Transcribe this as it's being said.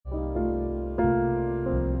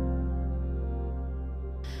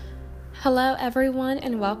Hello, everyone,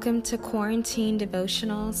 and welcome to Quarantine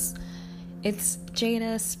Devotionals. It's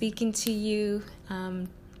Jada speaking to you.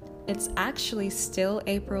 It's actually still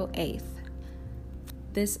April 8th.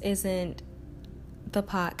 This isn't the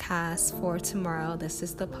podcast for tomorrow. This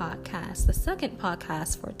is the second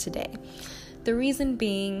podcast for today. The reason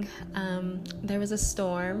being, there was a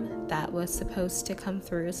storm that was supposed to come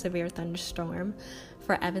through, a severe thunderstorm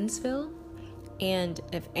for Evansville. And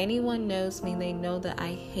if anyone knows me, they know that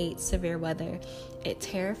I hate severe weather. It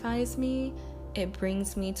terrifies me. It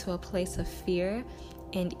brings me to a place of fear.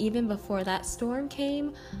 And even before that storm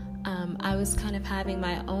came, I was kind of having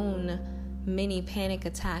my own mini panic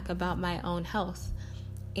attack about my own health.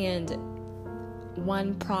 And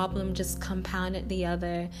one problem just compounded the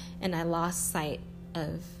other, and I lost sight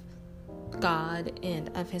of God and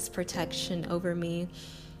of His protection over me.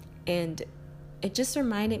 And it just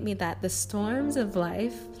reminded me that the storms of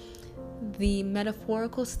life, the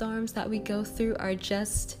metaphorical storms that we go through, are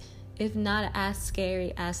just, if not as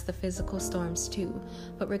scary as the physical storms too.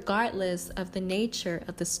 But regardless of the nature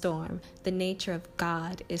of the storm, the nature of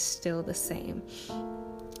God is still the same.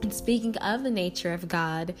 And speaking of the nature of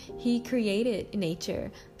God, He created nature.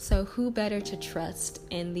 So who better to trust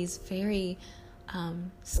in these very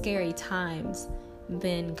scary times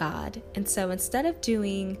than God? And so instead of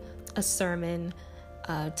doing a sermon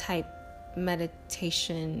type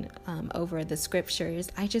meditation over the scriptures,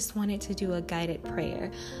 I just wanted to do a guided prayer.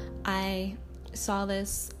 I saw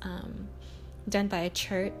this done by a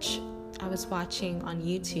church I was watching on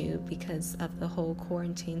YouTube because of the whole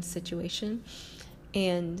quarantine situation,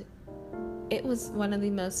 and it was one of the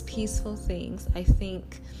most peaceful things I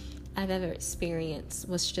think I've ever experienced,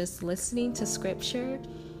 was just listening to scripture,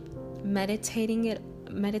 meditating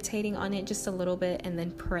on it just a little bit, and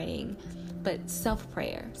then praying, but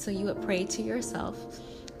self-prayer. So you would pray to yourself,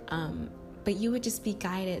 but you would just be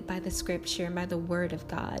guided by the scripture and by the word of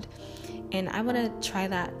God. And I want to try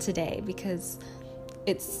that today because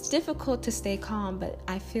it's difficult to stay calm, but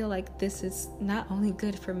I feel like this is not only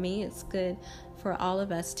good for me, it's good for all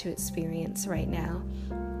of us to experience right now.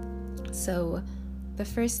 So the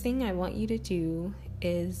first thing I want you to do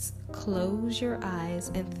is close your eyes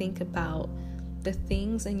and think about the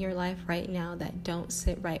things in your life right now that don't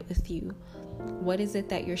sit right with you. What is it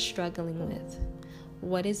that you're struggling with?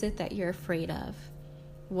 What is it that you're afraid of?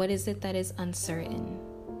 What is it that is uncertain?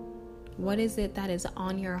 What is it that is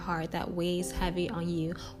on your heart that weighs heavy on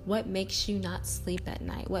you? What makes you not sleep at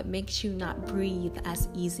night? What makes you not breathe as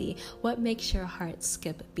easy? What makes your heart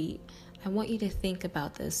skip a beat? I want you to think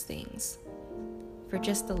about those things for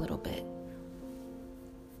just a little bit.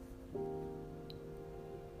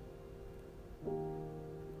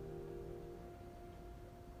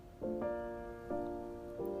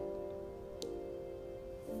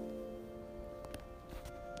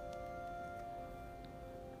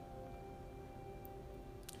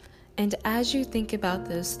 And as you think about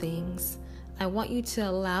those things, I want you to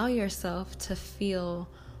allow yourself to feel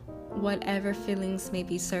whatever feelings may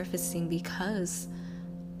be surfacing because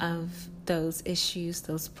of those issues,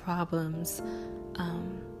 those problems,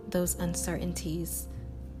 those uncertainties,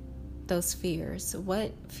 those fears.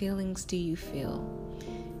 What feelings do you feel?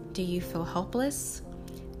 Do you feel helpless?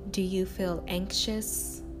 Do you feel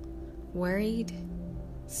anxious, worried,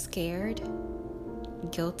 scared,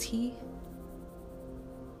 guilty?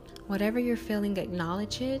 Whatever you're feeling,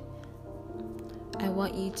 acknowledge it. I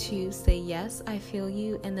want you to say, yes, I feel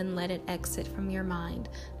you, and then let it exit from your mind.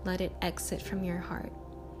 Let it exit from your heart.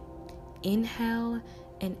 Inhale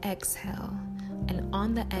and exhale. And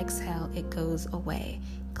on the exhale, it goes away.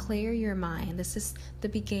 Clear your mind. This is the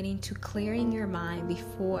beginning to clearing your mind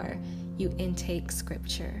before you intake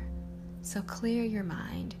scripture. So clear your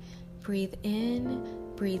mind. Breathe in,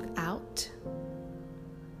 breathe out.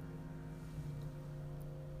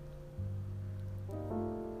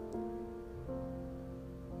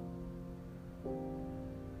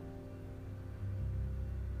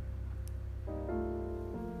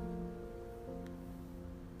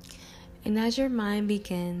 And as your mind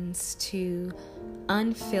begins to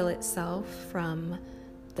unfill itself from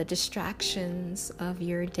the distractions of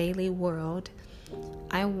your daily world,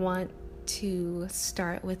 I want to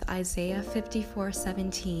start with Isaiah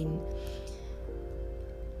 54:17.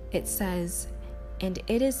 It says, "And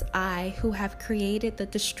it is I who have created the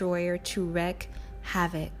destroyer to wreak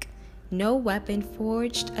havoc. No weapon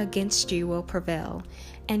forged against you will prevail,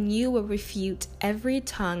 and you will refute every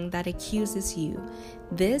tongue that accuses you.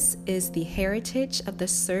 This is the heritage of the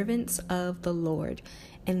servants of the Lord,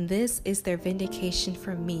 and this is their vindication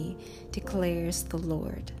from me, declares the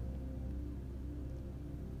Lord."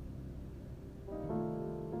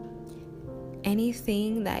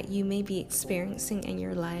 anything that you may be experiencing in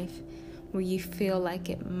your life where you feel like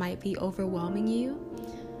it might be overwhelming you,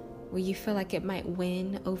 where you feel like it might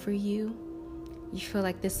win over you. You feel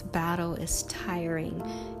like this battle is tiring.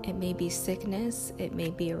 It may be sickness, it may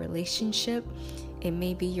be a relationship, it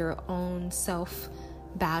may be your own self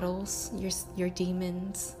battles, your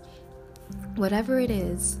demons. Whatever it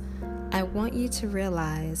is, I want you to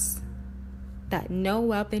realize that no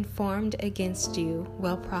weapon formed against you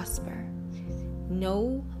will prosper.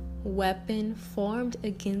 No weapon formed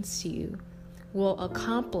against you will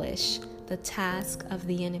accomplish the task of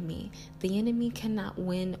the enemy. The enemy cannot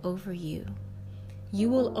win over you. You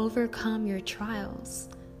will overcome your trials.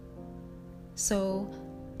 So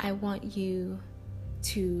I want you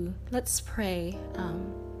to, let's pray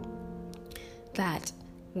that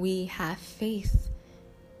we have faith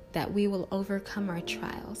that we will overcome our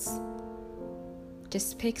trials.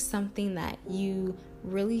 Just pick something that you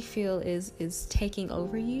really feel is taking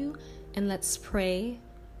over you, and let's pray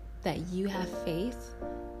that you have faith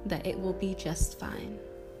that it will be just fine.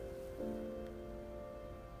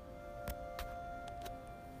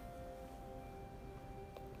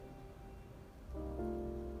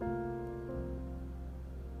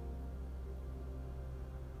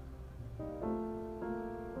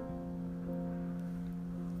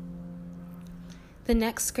 The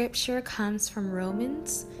next scripture comes from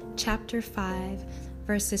Romans chapter 5,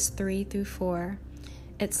 verses 3 through 4.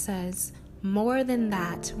 It says, "More than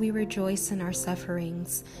that, we rejoice in our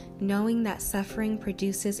sufferings, knowing that suffering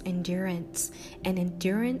produces endurance, and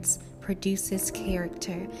endurance produces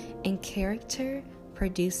character, and character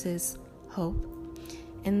produces hope."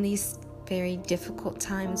 In these very difficult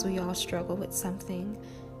times, we all struggle with something,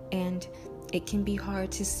 and it can be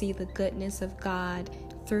hard to see the goodness of God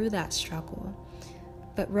through that struggle.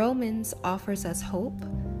 But Romans offers us hope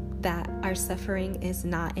that our suffering is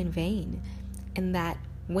not in vain, and that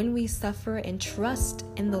when we suffer and trust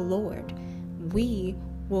in the Lord, we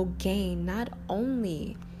will gain not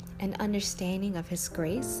only an understanding of His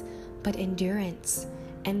grace, but endurance.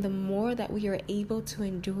 And the more that we are able to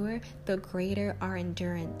endure, the greater our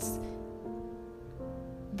endurance.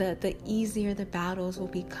 The easier the battles will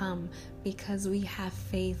become because we have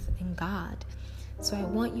faith in God. So I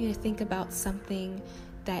want you to think about something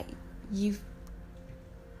that you've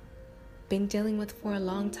been dealing with for a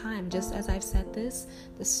long time. Just as I've said this,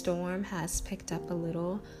 the storm has picked up a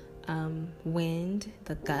little. Wind,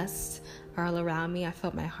 the gusts are all around me. I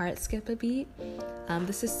felt my heart skip a beat.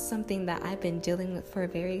 This is something that I've been dealing with for a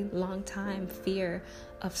very long time, fear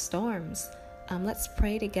of storms. Let's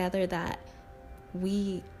pray together that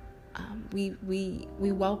we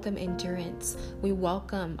welcome endurance. We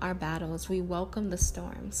welcome our battles. We welcome the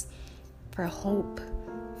storms for hope,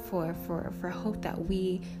 for hope that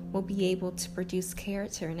we will be able to produce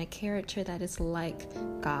character, and a character that is like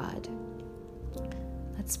God.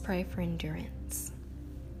 Let's pray for endurance.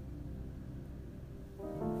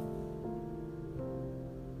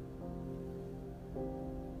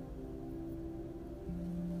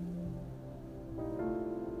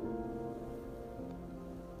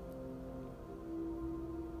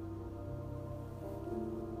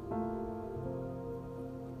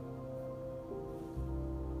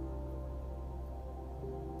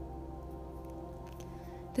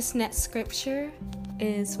 This next scripture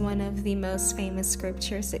is one of the most famous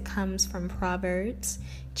scriptures. It comes from Proverbs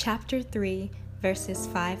chapter 3, verses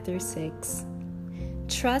 5 through 6.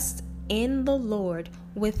 "Trust in the Lord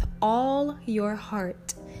with all your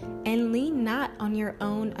heart, and lean not on your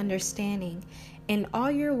own understanding. In all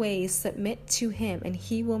your ways submit to Him, and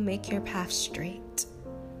He will make your path straight."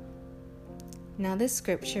 Now this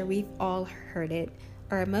scripture, we've all heard it,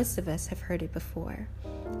 or most of us have heard it before,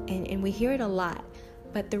 and we hear it a lot.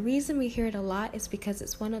 But the reason we hear it a lot is because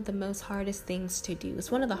it's one of the most hardest things to do.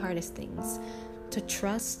 It's one of the hardest things to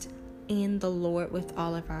trust in the Lord with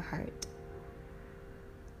all of our heart.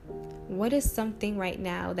 What is something right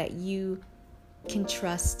now that you can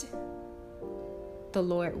trust the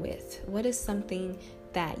Lord with? What is something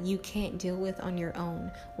that you can't deal with on your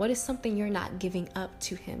own? What is something you're not giving up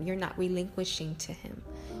to Him? You're not relinquishing to Him?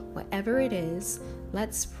 Whatever it is,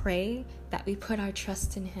 let's pray that we put our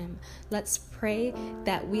trust in Him. Let's pray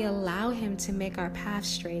that we allow Him to make our path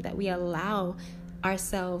straight, that we allow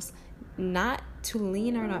ourselves not to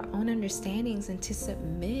lean on our own understandings and to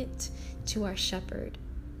submit to our shepherd.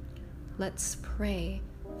 Let's pray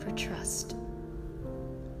for trust.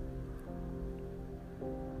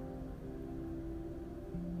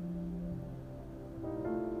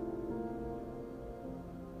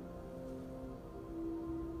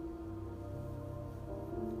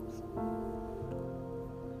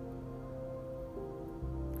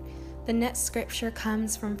 The next scripture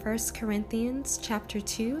comes from 1 Corinthians chapter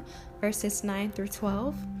 2, verses 9 through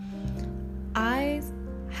 12. Eye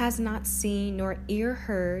has not seen, nor ear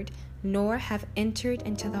heard, nor have entered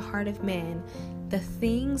into the heart of man the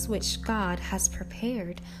things which God has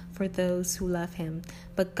prepared for those who love him.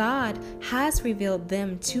 But God has revealed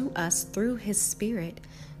them to us through his Spirit.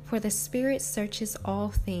 For the Spirit searches all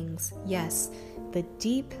things, yes, the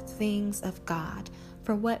deep things of God.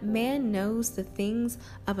 For what man knows the things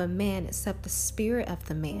of a man except the spirit of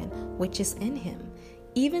the man which is in him?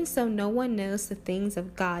 Even so, no one knows the things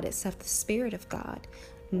of God except the Spirit of God.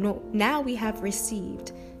 No, now we have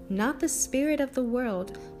received not the spirit of the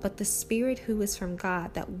world, but the Spirit who is from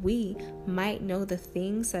God, that we might know the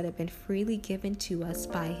things that have been freely given to us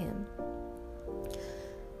by him.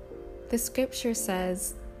 The scripture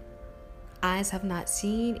says, eyes have not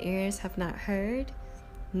seen, ears have not heard,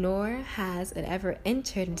 nor has it ever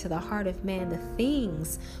entered into the heart of man the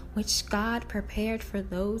things which God prepared for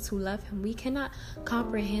those who love him. We cannot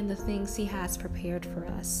comprehend the things he has prepared for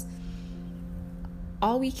us.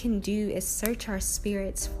 All we can do is search our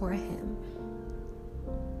spirits for him.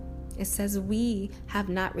 It says we have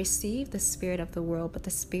not received the spirit of the world, but the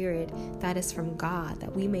Spirit that is from God,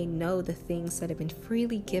 that we may know the things that have been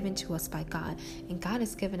freely given to us by God. And God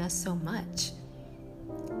has given us so much.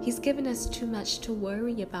 He's given us too much to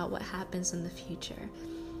worry about what happens in the future.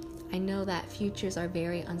 I know that futures are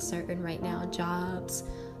very uncertain right now. Jobs,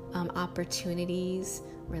 opportunities,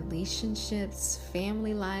 relationships,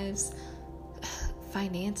 family lives,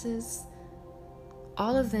 finances,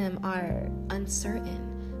 all of them are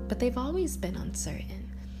uncertain, but they've always been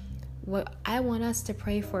uncertain. What I want us to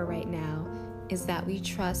pray for right now is that we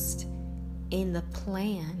trust in the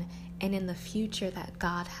plan and in the future that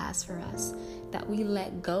God has for us, that we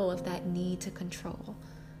let go of that need to control.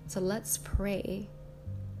 So let's pray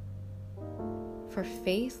for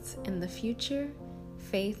faith in the future,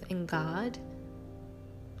 faith in God,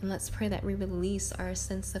 and let's pray that we release our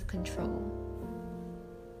sense of control.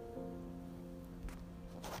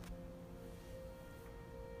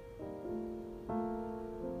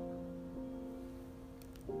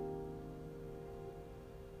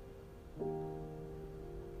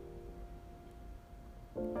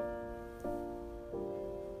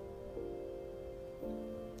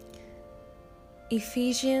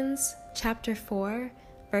 Ephesians chapter 4,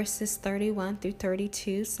 verses 31 through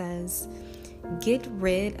 32 says, "Get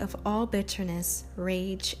rid of all bitterness,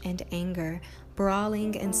 rage, and anger,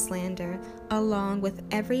 brawling and slander, along with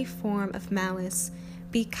every form of malice.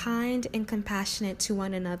 Be kind and compassionate to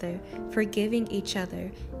one another, forgiving each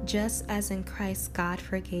other, just as in Christ God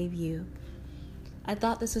forgave you." I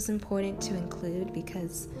thought this was important to include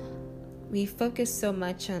because we focus so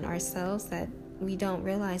much on ourselves that we don't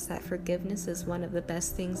realize that forgiveness is one of the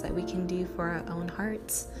best things that we can do for our own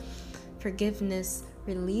hearts. Forgiveness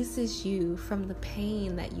releases you from the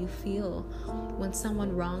pain that you feel when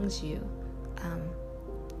someone wrongs you.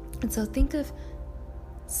 And so think of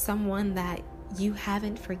someone that you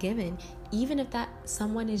haven't forgiven, even if that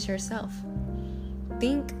someone is yourself.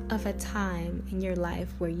 Think of a time in your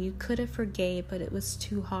life where you could have forgave, but it was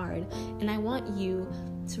too hard. And I want you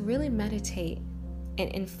to really meditate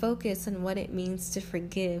and focus on what it means to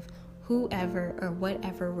forgive whoever or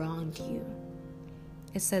whatever wronged you.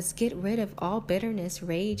 It says, get rid of all bitterness,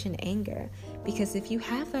 rage, and anger. Because if you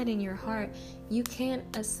have that in your heart, you can't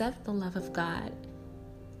accept the love of God.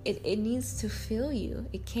 It needs to fill you.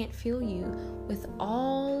 It can't fill you with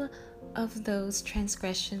all of those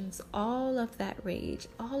transgressions, all of that rage,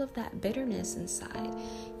 all of that bitterness inside.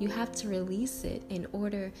 You have to release it in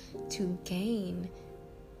order to gain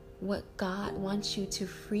what God wants you to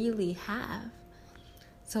freely have.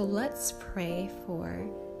 So let's pray for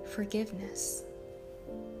forgiveness.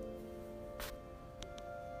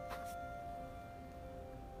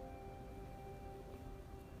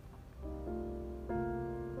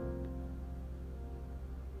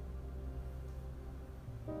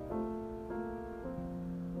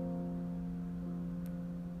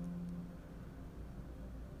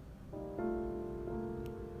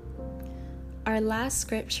 Our last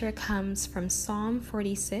scripture comes from Psalm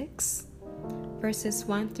 46, verses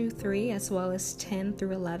 1 through 3, as well as 10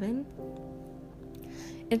 through 11.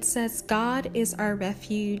 It says, "God is our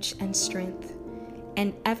refuge and strength,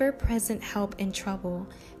 an ever-present help in trouble.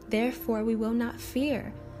 Therefore we will not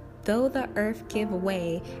fear, though the earth give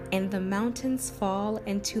way and the mountains fall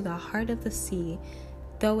into the heart of the sea,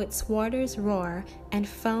 though its waters roar and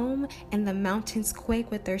foam and the mountains quake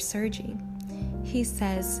with their surging." He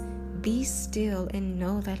says, "Be still and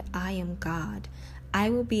know that I am God. I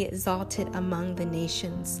will be exalted among the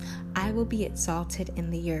nations. I will be exalted in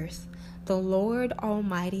the earth. The Lord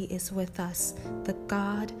Almighty is with us. The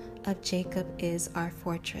God of Jacob is our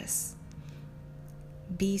fortress.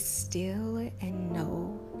 Be still and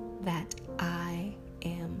know that I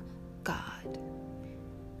am God.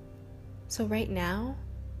 So right now,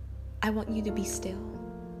 I want you to be still.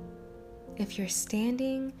 If you're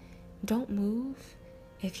standing, don't move.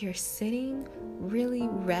 If you're sitting, really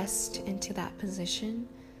rest into that position.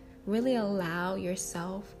 Really allow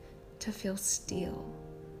yourself to feel still.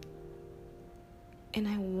 And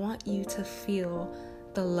I want you to feel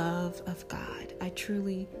the love of God. I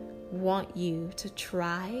truly want you to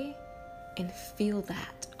try and feel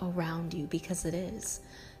that around you, because it is.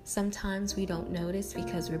 Sometimes we don't notice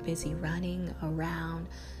because we're busy running around,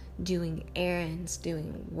 doing errands,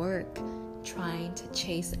 doing work, trying to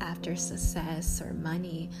chase after success or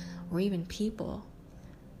money or even people.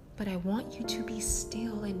 But I want you to be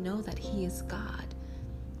still and know that He is God.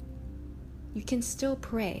 You can still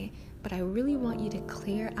pray, but I really want you to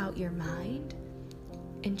clear out your mind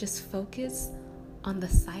and just focus on the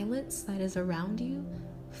silence that is around you.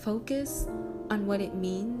 Focus on what it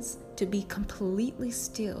means to be completely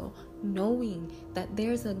still, knowing that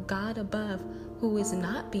there's a God above who is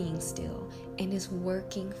not being still and is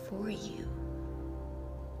working for you.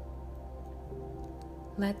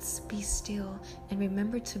 Let's be still and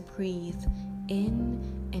remember to breathe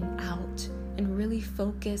in and out, and really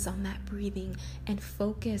focus on that breathing and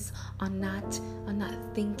focus on not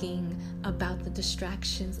thinking about the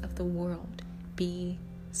distractions of the world. Be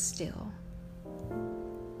still.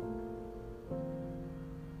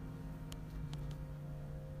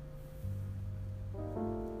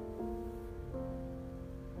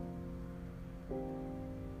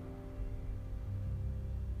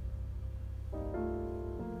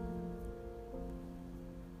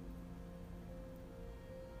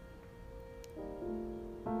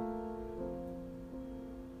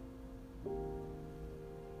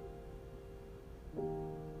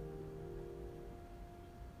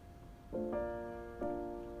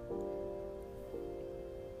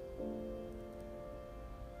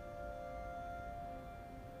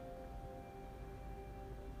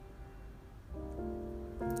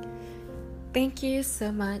 Thank you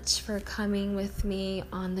so much for coming with me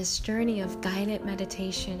on this journey of guided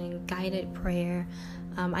meditation and guided prayer.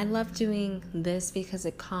 I love doing this because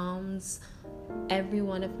it calms every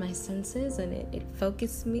one of my senses, and it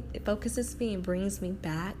focuses me and brings me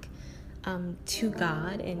back to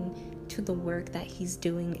God and to the work that He's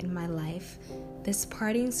doing in my life. This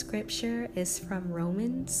parting scripture is from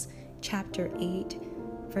Romans chapter 8,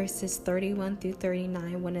 verses 31 through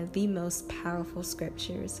 39, one of the most powerful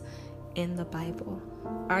scriptures in the Bible.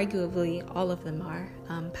 Arguably, all of them are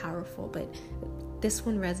powerful, but this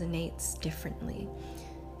one resonates differently.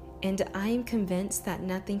 And I am convinced that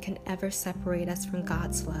nothing can ever separate us from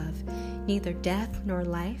God's love, neither death nor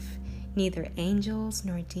life, neither angels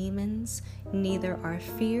nor demons, neither our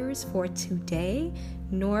fears for today,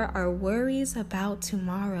 nor our worries about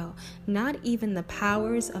tomorrow. Not even the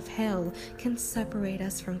powers of hell can separate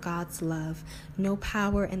us from God's love. No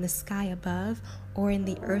power in the sky above or in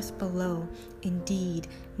the earth below. Indeed,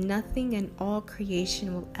 nothing in all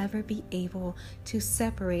creation will ever be able to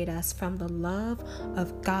separate us from the love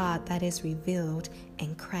of God that is revealed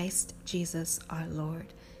in Christ Jesus our Lord.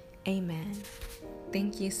 Amen.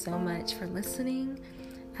 Thank you so much for listening.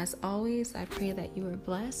 As always, I pray that you are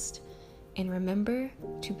blessed, and remember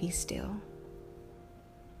to be still.